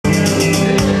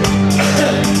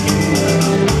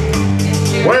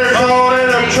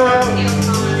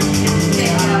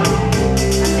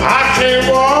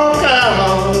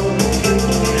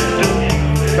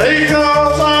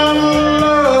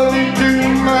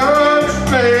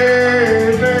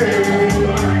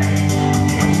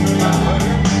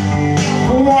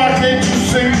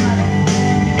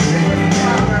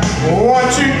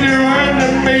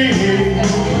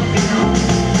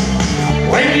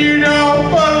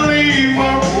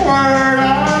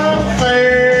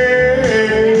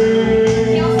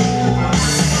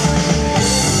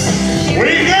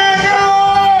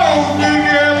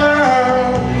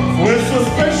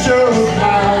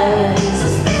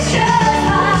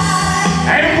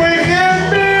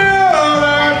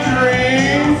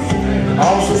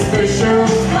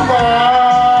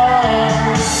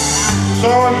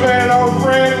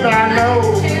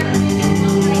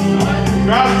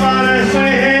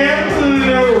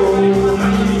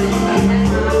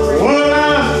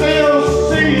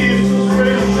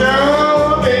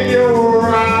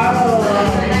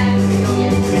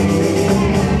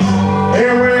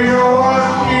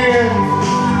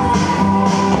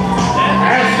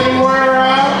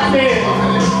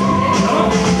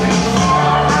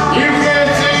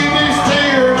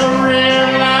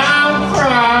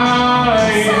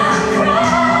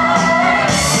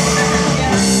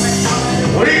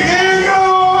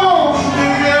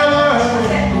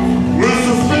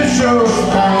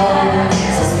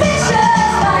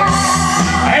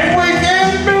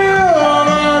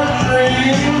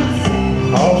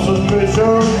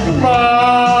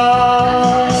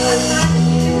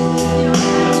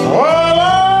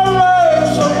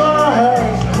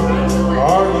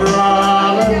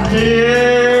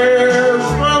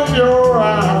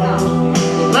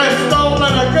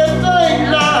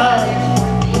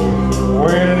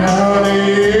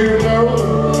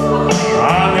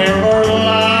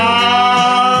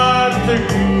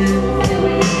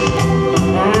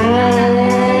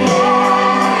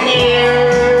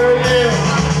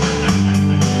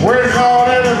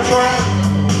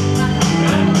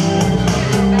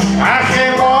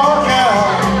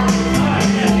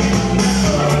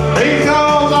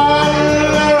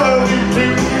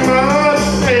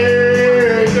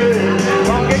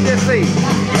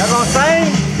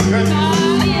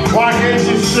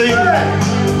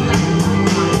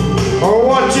for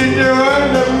what you doing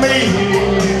to me.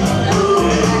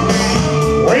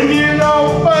 When you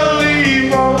don't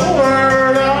believe a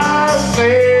word I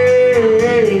say,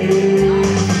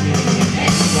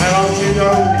 why don't you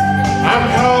know I'm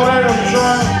caught in a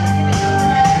trap?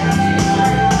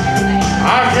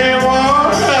 I can't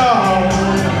walk out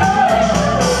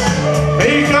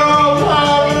because I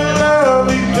love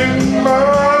you too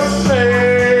much,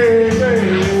 baby.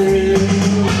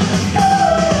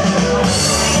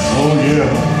 Oh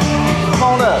yeah. Come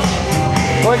on up.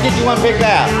 Go ahead and get you one picked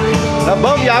out. Now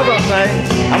both of y'all gonna sing.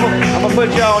 I'm gonna put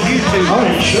y'all on YouTube. I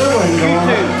ain't sure ain't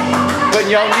YouTube. Putting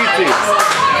y'all on YouTube.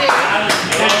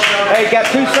 Hey, got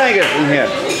two singers in here.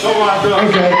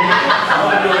 Okay.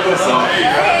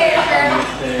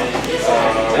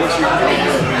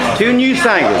 Two new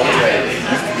singers.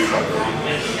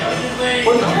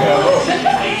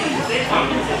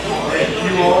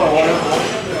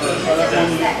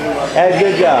 Had a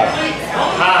good job.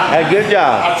 Had a good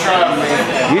job.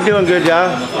 You're doing a good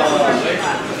job.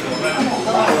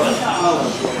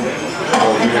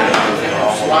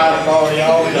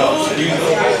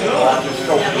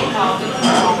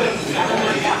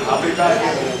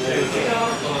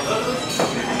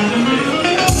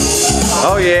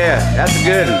 Oh yeah, that's a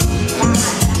good one.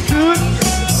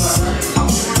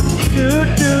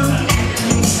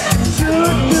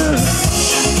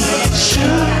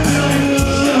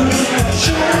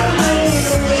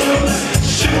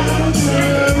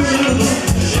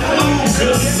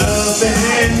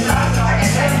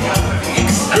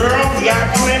 Girl, got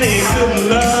plenty good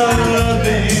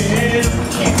loving.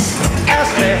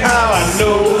 Ask me how I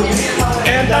know,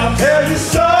 and I'll tell you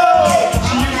so.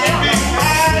 You can be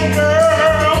my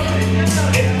girl,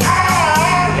 and I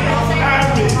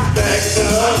respect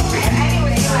her.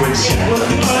 When she was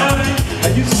mine, I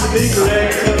used to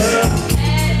neglect her.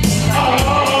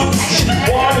 Oh, she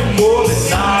wanted more than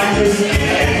I could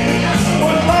get.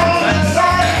 As long as I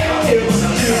live,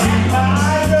 she'll be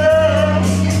my girl.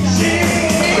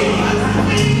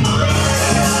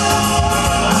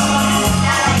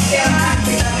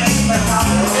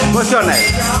 What's your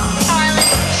name?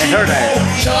 And her name?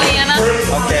 Juliana.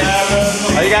 Okay.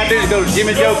 All you gotta do is go to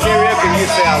Jimmy Joe Karaoke and you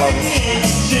say all of them.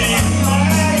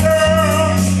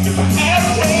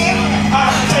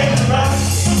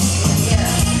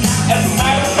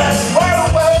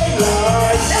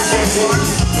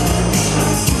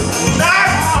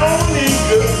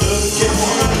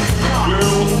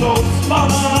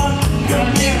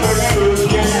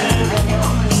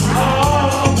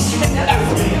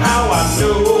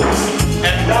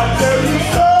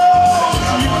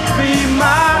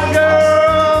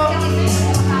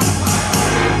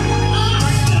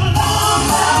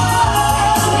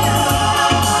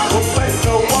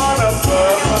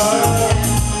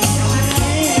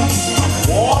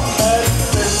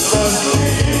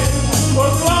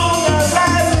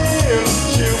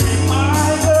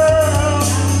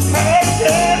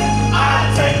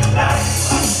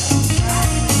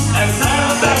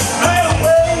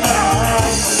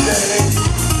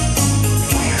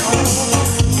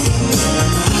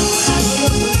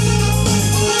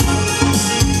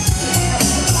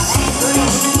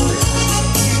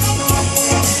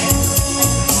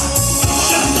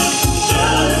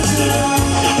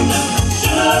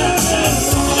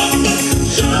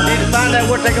 Find out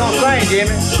what they're gonna sing,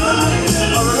 Jimmy.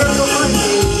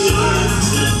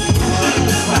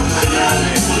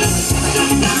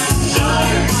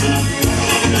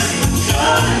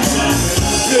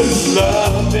 Good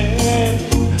loving,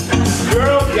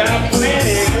 girl got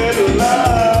plenty good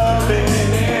loving.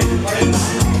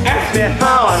 Ask me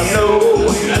how I know,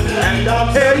 and I'll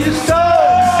tell you so.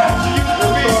 You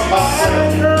can be my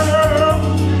girl.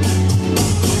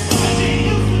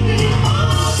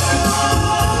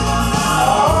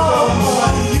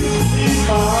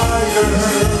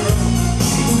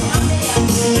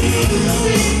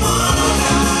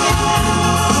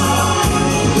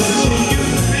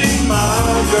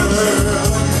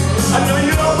 I know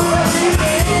you don't believe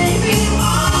me.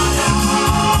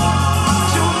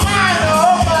 Tonight,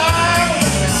 oh my,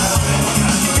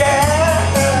 yeah.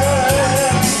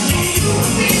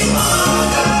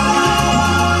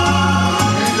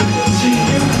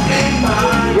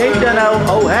 You ain't done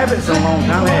old habits in a long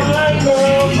time, have you?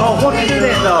 Oh, what you do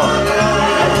that song?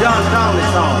 That John Conley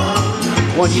song.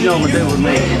 What you know to do with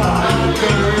me?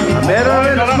 I met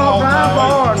her in a small town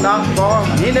bar, not far.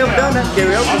 He ain't never done that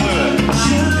karaoke.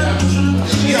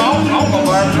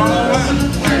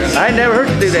 I ain't never heard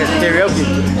you do that karaoke.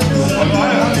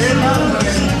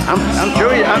 I'm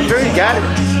sure you got it.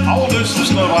 I will do some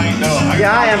stuff I ain't done.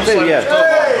 Yeah, I am too. Yeah.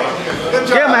 Hey, good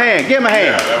job. Give him a hand. Give him a hand.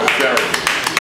 Yeah, that was terrible.